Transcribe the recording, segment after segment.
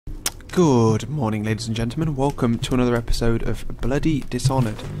Good morning, ladies and gentlemen. Welcome to another episode of Bloody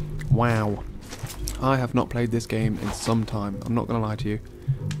Dishonored. Wow. I have not played this game in some time. I'm not going to lie to you.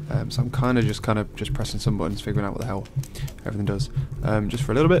 So I'm kind of just pressing some buttons, figuring out what the hell everything does. Just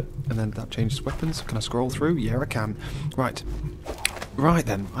for a little bit, and then that changes weapons. Can I scroll through? Yeah, I can. Right. Right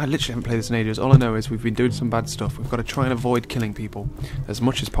then. I literally haven't played this in ages. All I know is we've been doing some bad stuff. We've got to try and avoid killing people as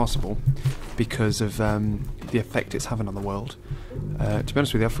much as possible because of the effect it's having on the world. To be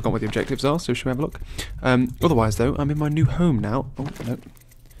honest with you, I've forgotten what the objectives are, so should we have a look? Otherwise, though, I'm in my new home now. Oh,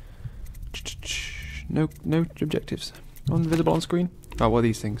 no. No objectives. Visible on screen? Oh, what are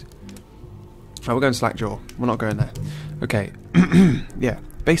these things? Oh, we're going Slackjaw. We're not going there. Okay. Yeah.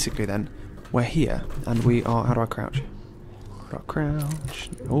 Basically, then, we're here, and we are... How do I crouch? How do I crouch?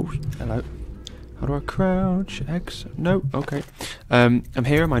 Oh, hello. How do I crouch? X? No. Okay. I'm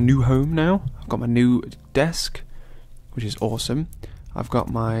here in my new home now. I've got my new desk, which is awesome. I've got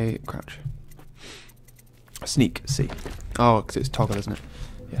my... Crouch. Sneak. C. Oh, because it's toggle, isn't it?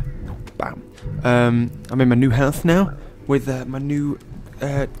 Yeah. Bam. I'm in my new house now with my new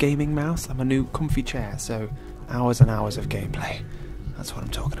gaming mouse and my new comfy chair. So hours and hours of gameplay. That's what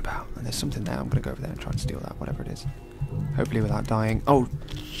I'm talking about. And there's something there. I'm going to go over there and try and steal that, whatever it is. Hopefully without dying. Oh,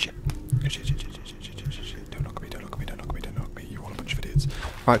 shit. Shit. Don't look at me, don't look at me, don't look at me, don't look at me. You're all a bunch of idiots.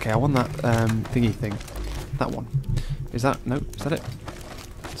 Right, okay, I want that thingy thing. That one. Is that... No, is that it?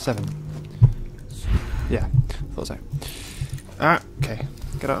 7. Yeah, thought so. Okay.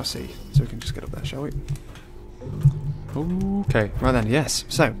 Get out of C, so we can just get up there, shall we? Okay, right then, yes.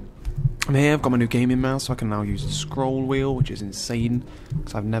 So, I'm here, I've got my new gaming mouse, so I can now use the scroll wheel, which is insane,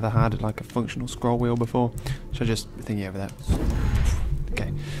 because I've never had like a functional scroll wheel before. Should I just thingy over there?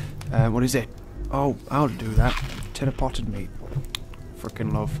 Okay. What is it? Oh, I'll do that. Tin of potted meat.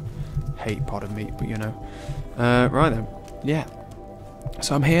 Frickin' love. Hate potted meat, but you know. Right then. Yeah.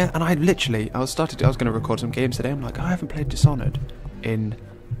 So I'm here, and I was going to record some games today. I'm like, I haven't played Dishonored in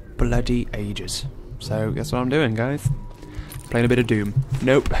bloody ages. So guess what I'm doing, guys? Playing a bit of Doom.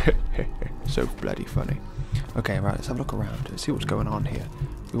 Nope. So bloody funny. Okay, right, let's have a look around. Let's see what's going on here.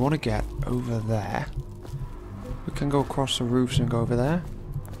 We want to get over there. We can go across the roofs and go over there.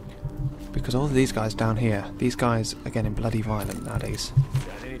 Because all of these guys down here, these guys are getting bloody violent nowadays.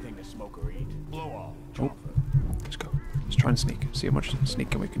 Got anything to smoke or eat? Blow off. Oh, let's go. Let's try and sneak. See how much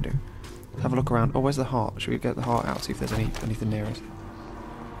sneaking we can do. Let's have a look around. Oh, where's the heart? Should we get the heart out, see if there's anything near us?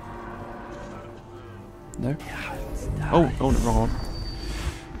 No? Oh, no, wrong one.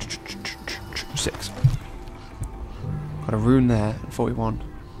 6. Got a rune there, 41.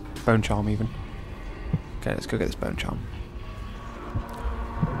 Bone charm even. Okay, let's go get this bone charm.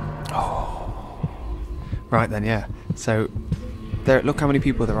 Oh. Right then, yeah. So, there. Look how many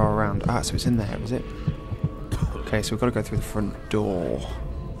people there are around. Ah, so it's in there, is it? Okay, so we've got to go through the front door.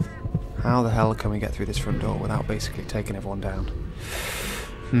 How the hell can we get through this front door without basically taking everyone down?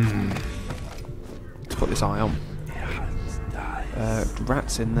 Let's put this eye on.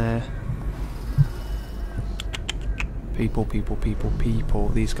 Rats in there. People.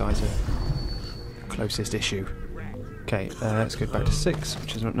 These guys are closest issue. Okay, let's go back to 6,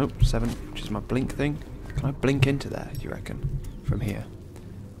 which is... Nope, 7, which is my blink thing. Can I blink into there, do you reckon? From here.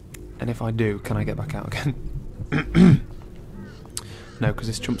 And if I do, can I get back out again? No, because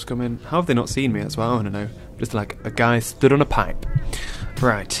this chump's come in. How have they not seen me? That's what I want to know. Just like a guy stood on a pipe.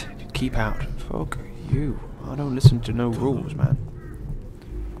 Right, keep out. Fuck you. I don't listen to no rules, man.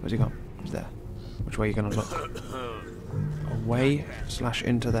 Where's he gone? He's there. Which way are you going to look? Away /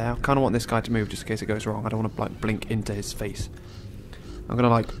 into there. I kind of want this guy to move just in case it goes wrong. I don't want to like blink into his face. I'm going to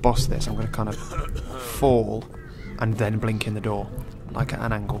like boss this. I'm going to kind of fall and then blink in the door. Like at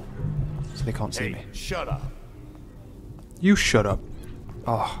an angle. So they can't see me. Shut up. You shut up.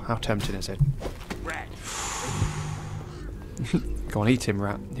 Oh, how tempting is it? Rat. Go on, eat him,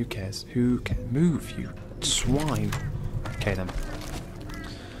 rat. Who cares? Who can move, you swine? Okay then.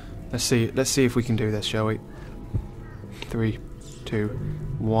 Let's see if we can do this, shall we? 3, 2,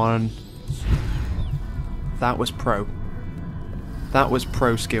 1. That was pro. That was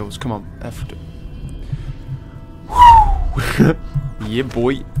pro skills. Come on. Yeah,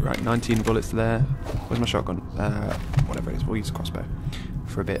 boy. Right, 19 bullets there. Where's my shotgun? Whatever it is. We'll use a crossbow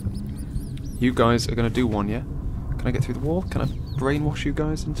for a bit. You guys are going to do one, yeah? Can I get through the wall? Can I brainwash you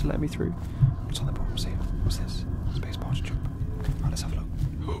guys into letting me through? What's on the bottom? See? What's this? Space bar to jump. Right, let's have a look.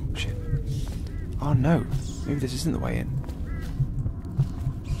 Oh, shit. Oh, no. Maybe this isn't the way in.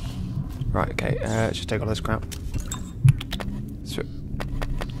 Right, okay. Let's just take all this crap.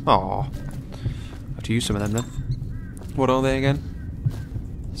 Aww. I have to use some of them then. What are they again?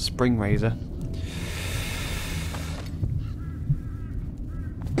 Spring razor.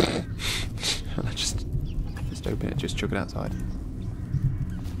 just open it, just chuck it outside.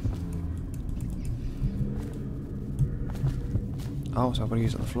 Oh, so I've got to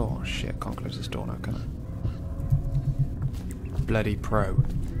use it on the floor. Oh, shit, can't close this door now, can I? Bloody pro.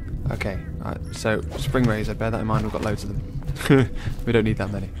 Okay, right, so spring razor, bear that in mind, we've got loads of them. We don't need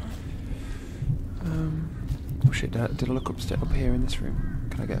that many. Oh shit, did I look up here in this room?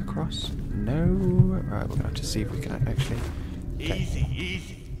 Can I get across? No. Right, we're gonna have to see if we can actually. Okay. Easy,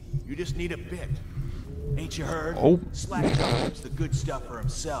 easy. You just need a bit. Ain't you heard? Oh. Slackjaw keeps the good stuff for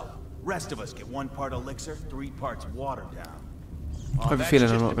himself. Rest of us get 1 part elixir, 3 parts water down. I have a feeling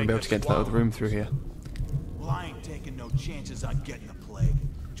I'm not going to be able to get to that other room through here. Well, I ain't taking no chances on getting the plague.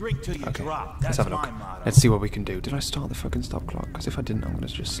 Drink till you drop. That's let's have a look. my motto. Let's see what we can do. Did I start the fucking stop clock? Because if I didn't, I'm going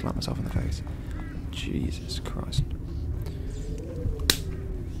to just slap myself in the face. Jesus Christ.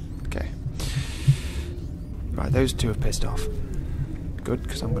 Okay. Right, those two have pissed off. Good,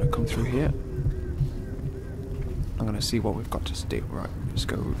 because I'm going to come through here. I'm going to see what we've got to do. Right, let's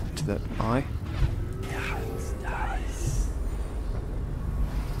go to the eye.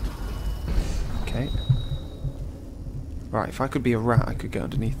 Okay. Right, if I could be a rat, I could get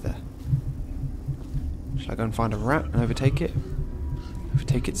underneath there. Shall I go and find a rat and overtake it?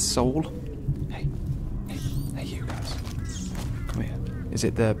 Overtake its soul? Hey, you guys. Come here. Is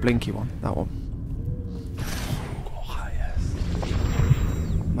it the blinky one? That one?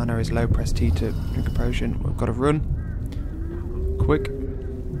 Mana is low, press T to drink a potion. We've got to run. Quick.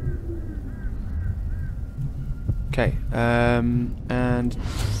 Okay, and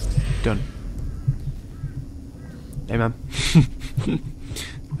done. Hey man.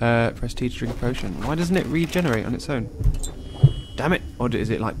 Press T to drink a potion. Why doesn't it regenerate on its own? Damn it! Or is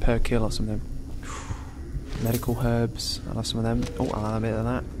it like per kill or something? Medical herbs. I'll have some of them. Oh, I'll have a bit of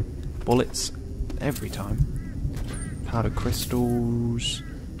that. Bullets. Every time. Powdered crystals.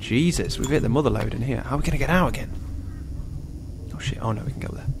 Jesus, we've hit the mother load in here. How are we going to get out again? Oh shit. Oh no, we can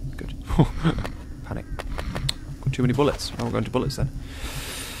get up there. Good. Panic. Got too many bullets. Oh, we're going to bullets then.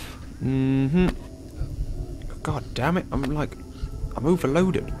 God damn it, I'm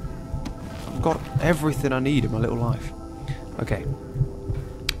overloaded. I've got everything I need in my little life. Okay.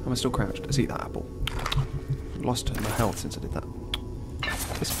 Am I still crouched? Let's eat that apple. I've lost my health since I did that.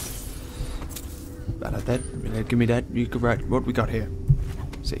 This. Better dead. Give me that. You could write what we got here.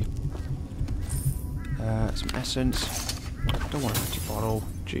 Let's see. Some essence. Don't want an empty bottle.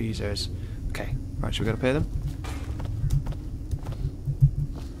 Jesus. Okay. Right, should we go up here then?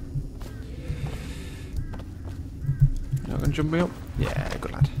 You're not going to jump me up? Yeah,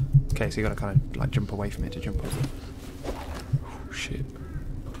 good lad. Okay, so you got to kind of like jump away from it to jump over. Oh, shit.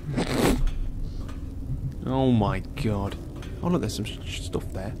 Oh my god. Oh look, there's some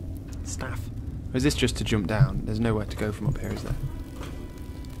stuff there. Staff. Or is this just to jump down? There's nowhere to go from up here, is there?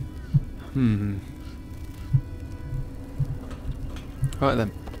 Right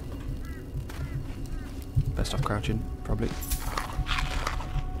then. Best off crouching, probably.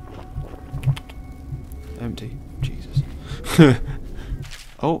 Empty. Jesus.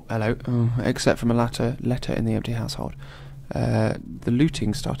 Oh, hello. Oh, except from a letter in the empty household. The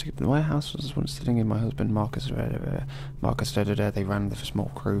looting started. The warehouse was once sitting in my husband Marcus. They ran with a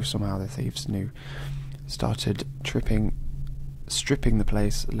small crew. Somehow the thieves knew. Started stripping the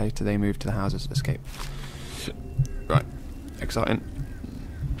place. Later they moved to the houses to escape. Right. Exciting.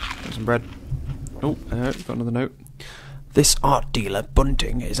 Got some bread. Oh, got another note. This art dealer,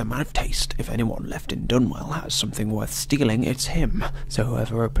 Bunting, is a man of taste. If anyone left in Dunwell has something worth stealing, it's him. So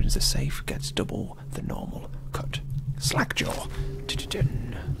whoever opens the safe gets double the normal cut. Slackjaw. I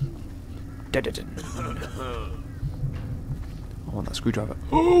want that screwdriver.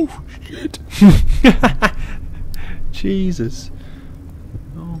 Oh, shit. Jesus.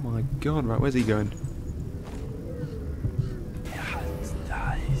 Oh my god, right, where's he going?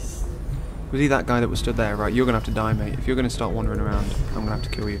 Was he that guy that was stood there? Right, you're going to have to die, mate. If you're going to start wandering around, I'm going to have to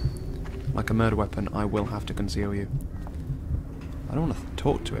kill you. Like a murder weapon, I will have to conceal you. I don't want to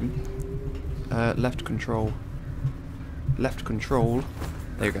talk to him. Left control. Left control.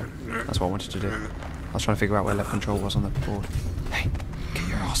 There you go. That's what I wanted to do. I was trying to figure out where left control was on the board. Hey, get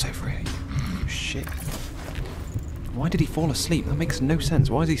your arse over here. You shit. Why did he fall asleep? That makes no sense.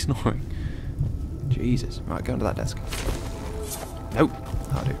 Why is he snoring? Jesus. Right, go under that desk. Nope.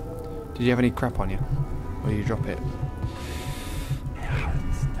 That'll do. Did you have any crap on you? Or did you drop it?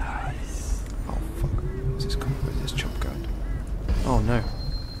 Oh fuck. Where's this chump going? Oh no.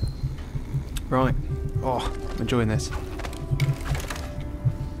 Right. Oh, I'm enjoying this.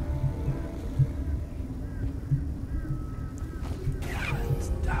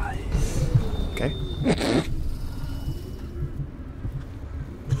 Okay.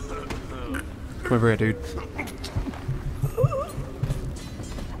 Come over here, dude.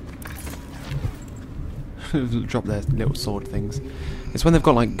 Drop their little sword things. It's when they've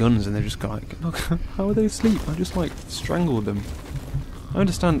got like guns and they've just got like, look, how are they asleep? I just like strangled them. I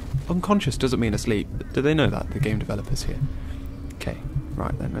understand unconscious doesn't mean asleep. Do they know that, the game developers here? Okay,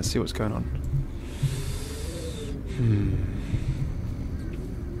 right then, let's see what's going on.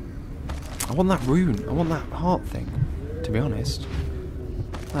 I want that rune. I want that heart thing, to be honest.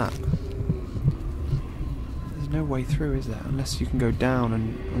 That. There's no way through, is there? Unless you can go down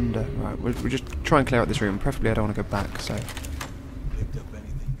and under. Right, we'll just try and clear out this room. Preferably I don't want to go back, so... Picked up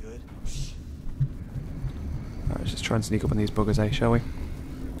anything good? Right, let's just try and sneak up on these buggers, eh, shall we?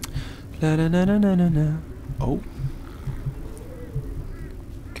 La na na na na na na. Oh.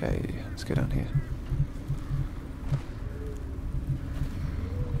 Okay, let's go down here.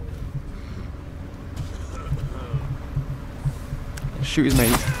 Shoot his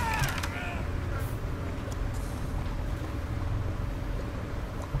mate.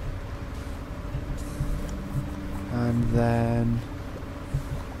 And then...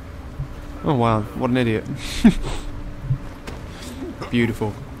 Oh wow, what an idiot.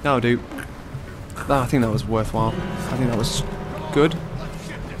 Beautiful. That'll do. I think that was worthwhile. I think that was good.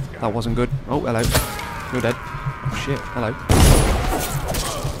 That wasn't good. Oh, hello. You're dead. Oh shit, hello.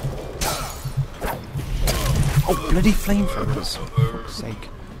 Oh, bloody flamethrowers. For fuck's sake.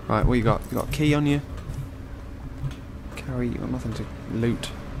 Right, what you got? You got a key on you? Carry, you got nothing to loot.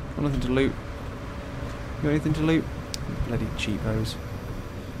 Got nothing to loot. You got anything to loot? Bloody cheapos.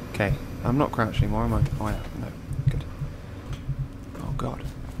 Okay, I'm not crouched anymore, am I? Oh yeah, no. Good. Oh god.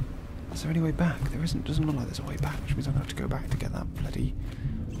 Is there any way back? There isn't. Doesn't look like there's a way back, which means I'm going to have to go back to get that bloody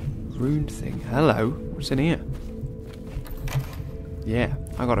rune thing. Hello? What's in here? Yeah,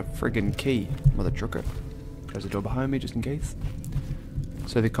 I got a friggin' key. Mother trucker. There's a door behind me, just in case.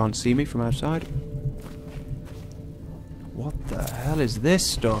 So they can't see me from outside. What the hell is this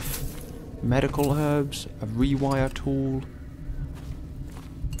stuff? Medical herbs, a rewire tool.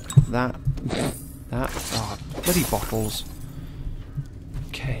 That. Oh, bloody bottles.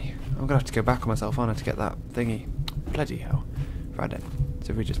 Okay, I'm gonna have to go back on myself, aren't I, to get that thingy. Bloody hell. Right then.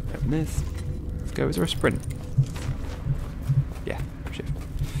 So if we just open this. Let's go. Is there a sprint? Yeah, shift.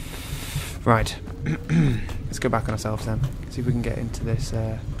 Right. Let's go back on ourselves then. See if we can get into this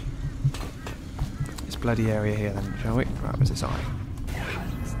this bloody area here then, shall we? Right, where's this eye?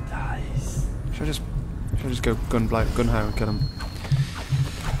 Should I just go gun ho and kill him?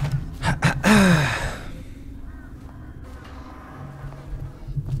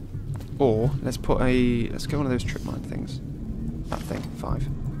 Or let's go one of those trip mine things. That thing, 5.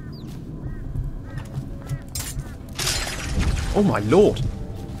 Oh my lord!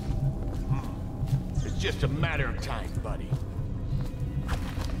 It's just a matter of time, buddy.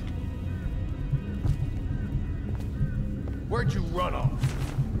 Where'd you run off?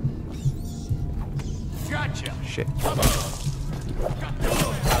 Gotcha. Shit.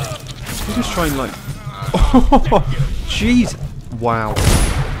 He's just trying like... Oh, jeez! Wow.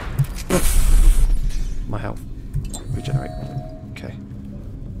 My health. Regenerate. Okay.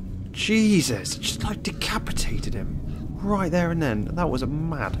 Jesus! Just like decapitated him. Right there and then. That was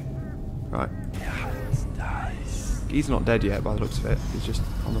mad. Right. He's not dead yet by the looks of it. He's just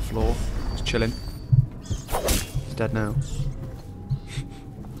on the floor. He's chilling. He's dead now.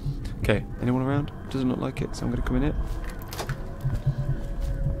 Okay, anyone around? Doesn't look like it, so I'm going to come in here.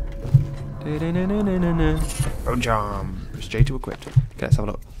 Jam. Press J to equip. Okay, let's have a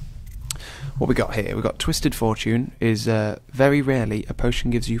look. What we got here? We got Twisted Fortune. Is very rarely a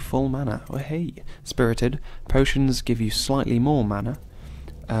potion gives you full mana. Oh hey. Spirited. Potions give you slightly more mana.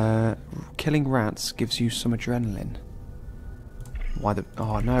 Killing rats gives you some adrenaline. Why the...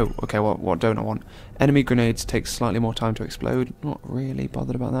 Oh no. Okay, what don't I want? Enemy grenades take slightly more time to explode. Not really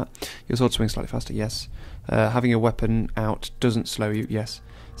bothered about that. Your sword swings slightly faster. Yes. Having your weapon out doesn't slow you. Yes.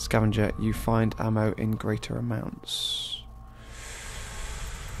 Scavenger. You find ammo in greater amounts.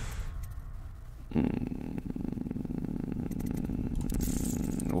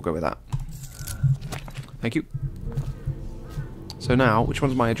 We'll go with that. Thank you. So now, which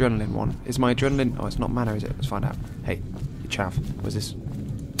one's my adrenaline one? Is my adrenaline... Oh, it's not mana, is it? Let's find out. Hey, you chav. What's this?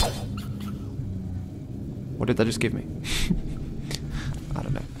 What did that just give me? I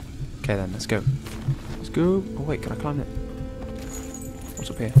don't know. Okay then, let's go. Let's go. Oh wait, can I climb it? What's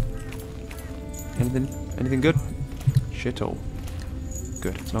up here? Anything good? Shit all.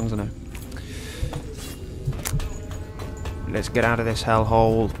 Good, as long as I know. Let's get out of this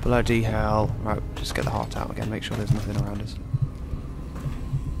hellhole. Bloody hell. Right, just get the heart out again. Make sure there's nothing around us.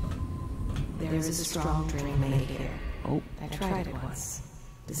 There is a strong drink made here. Oh. I tried it once.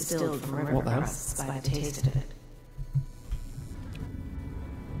 Distilled from river What the hell? crusts by the taste of it.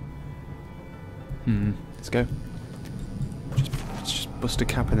 Let's go. Let's just bust a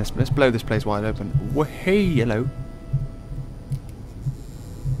cap in this. Let's blow this place wide open. Whoa, hey, hello.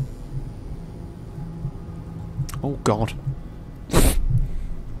 Oh God.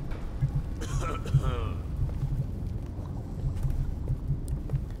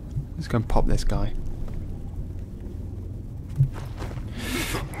 Let's go and pop this guy.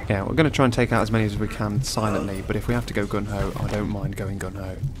 Yeah, we're going to try and take out as many as we can silently, but if we have to go gun-ho, I don't mind going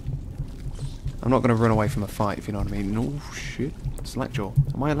gun-ho. I'm not going to run away from a fight, if you know what I mean. Oh, shit. Slackjaw.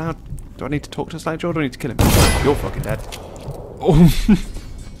 Am I allowed? Do I need to talk to Slackjaw or do I need to kill him? You're fucking dead. Oh.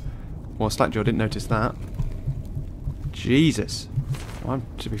 Well, Slackjaw didn't notice that. Jesus. Well,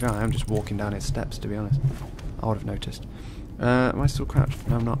 to be fair, I am just walking down his steps, to be honest. I would have noticed. Am I still crouched?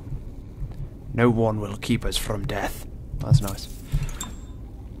 No, I'm not. No one will keep us from death. That's nice.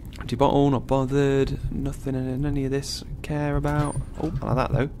 Empty bottle, not bothered. Nothing in any of this care about. Oh, I like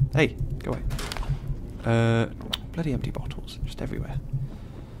that though. Hey, go away. Bloody empty bottles, just everywhere.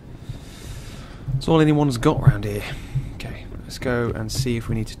 That's all anyone's got around here. Okay, let's go and see if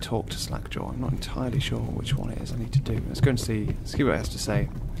we need to talk to Slackjaw. I'm not entirely sure which one it is I need to do. Let's go and see. Let's see what it has to say.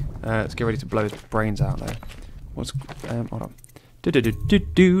 Let's get ready to blow his brains out there. What's hold on.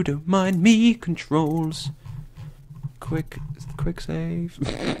 Don't mind me, controls. Quick save.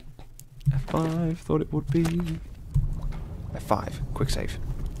 F5, thought it would be. F5, quick save.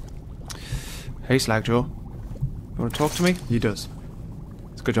 Hey Slackjaw, you want to talk to me? He does.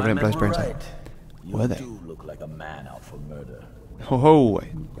 It's a good job I didn't blow his brains out. Were they? You look like a man out for murder. Ho ho!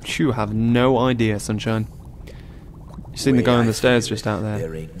 You have no idea, sunshine. You seen the guy on the stairs just out there?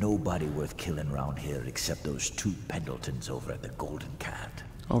 There ain't nobody worth killing around here except those two Pendletons over at the Golden Cat.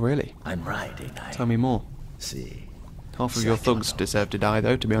 Oh really? I'm right, ain't I? Tell me more. See. Half of your thugs deserve to die,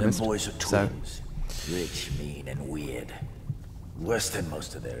 though, to be honest. Them boys are twins. Rich, mean, and weird. Worse than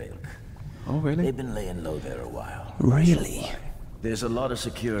most of their ilk. Oh, really? They've been laying low there a while. Really? There's a lot of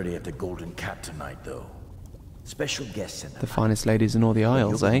security at the Golden Cat tonight, though. Special guests in The finest ladies in all the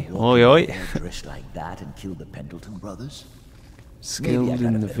Isles, You're eh? gonna walk Oi, in oi. there dressed like that and kill the Pendleton brothers? Skilled Maybe I got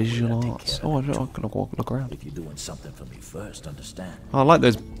in a the better way to visual take arts. care Oh, of it, I'm gonna look around. If you're doing something for me first, understand. Oh, I like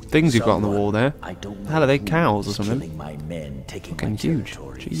those things you've got on the wall there. I don't The hell are they, know cows or who's something? killing my men, taking Fucking my huge.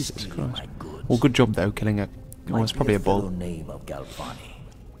 territory, Jesus stealing Christ. my goods. Well, good job though, killing a. Oh, it's probably a fellow bull. name of Galvani.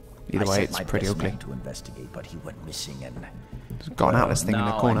 Either I way, sent it's my pretty best ugly. man to investigate, but he went missing and There's got an atlas thing in the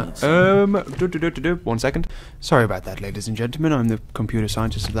now I corner. need some- 1 second. Sorry about that, ladies and gentlemen. I'm the computer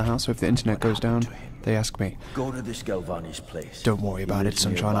scientist of the house, so if the internet goes down, they ask me. go to this Galvani's place. Don't worry He about it, lives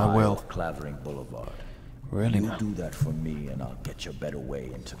sunshine, I nearby will. off Clavering Boulevard. Really You now? do that for me, and I'll get you a better way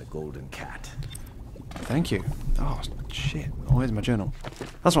into the Golden Cat. Thank you. Oh, shit. Oh, here's my journal.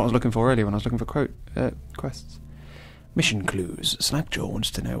 That's what I was looking for earlier when I was looking for quests. Mission clues. Slackjaw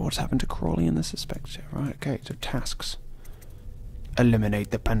wants to know what's happened to Crawley and the suspector. Right, okay, so tasks.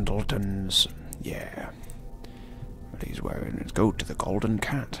 Eliminate the Pendletons. Yeah. What he's wearing is go to the Golden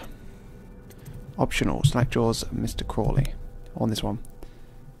Cat. Optional. Slackjaw's Mr. Crawley. On this one.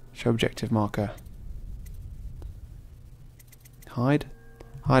 Show objective marker. Hide.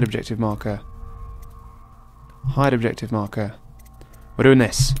 Hide objective marker. Hide objective marker. We're doing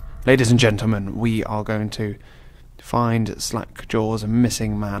this. Ladies and gentlemen, we are going to find Slackjaw's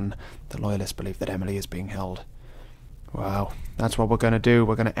missing man. The loyalists believe that Emily is being held. Wow, that's what we're going to do.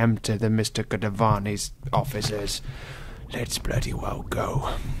 We're going to empty the Mr. Gadavani's offices. Let's bloody well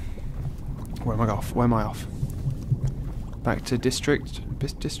go. Where am I off? Where am I off? Back to district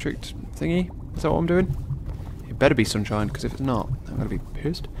thingy? Is that what I'm doing? It better be sunshine, because if it's not, I'm going to be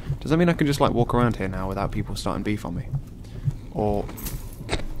pissed. Does that mean I can just like walk around here now without people starting beef on me? Or,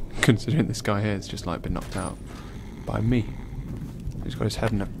 considering this guy here has just like been knocked out by me. He's got his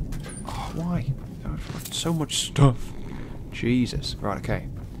head in a... Oh, why? So much stuff. Jesus. Right, okay.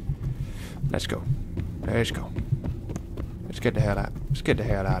 Let's go. Let's go. Let's get the hell out. Let's get the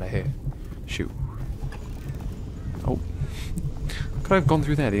hell out of here. Shoot. Oh. Could I have gone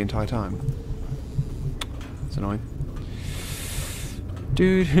through there the entire time? It's annoying.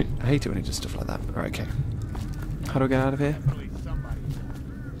 Dude, I hate it when he does stuff like that. Right, okay. How do I get out of here?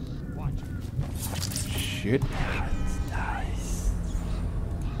 Shit.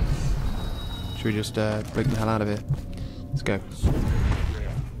 Should we just break the hell out of here? Let's go.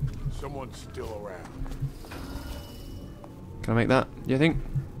 Someone's still around. Can I make that? You think?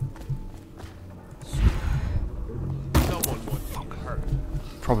 Someone wants to get hurt.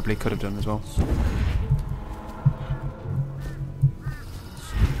 Probably could have done as well.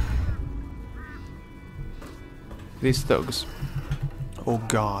 These thugs. or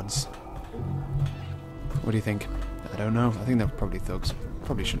guards? What do you think? I don't know. I think they're probably thugs.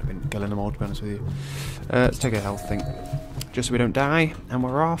 Probably shouldn't have been killing them all, to be honest with you. Let's take a health thing, just so we don't die, and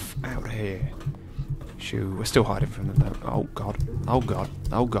we're off out of here. Shoo, we're still hiding from them though. Oh god, oh god,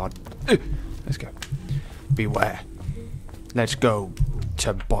 oh god. Let's go. Beware. Let's go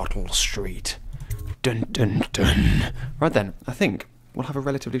to Bottle Street. Dun dun dun. Right then, I think we'll have a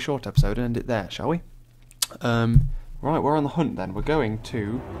relatively short episode and end it there, shall we? Right, we're on the hunt then. We're going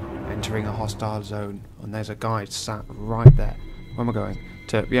to entering a hostile zone, and there's a guy sat right there. Where am I going?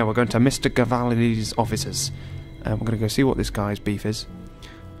 We're going to Mr. Gavalli's offices. We're going to go see what this guy's beef is.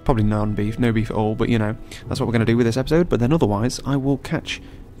 Probably non-beef, no beef at all, but you know, that's what we're going to do with this episode. But then otherwise, I will catch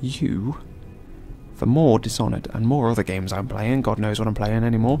you for more Dishonored and more other games I'm playing. God knows what I'm playing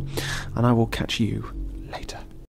anymore. And I will catch you later.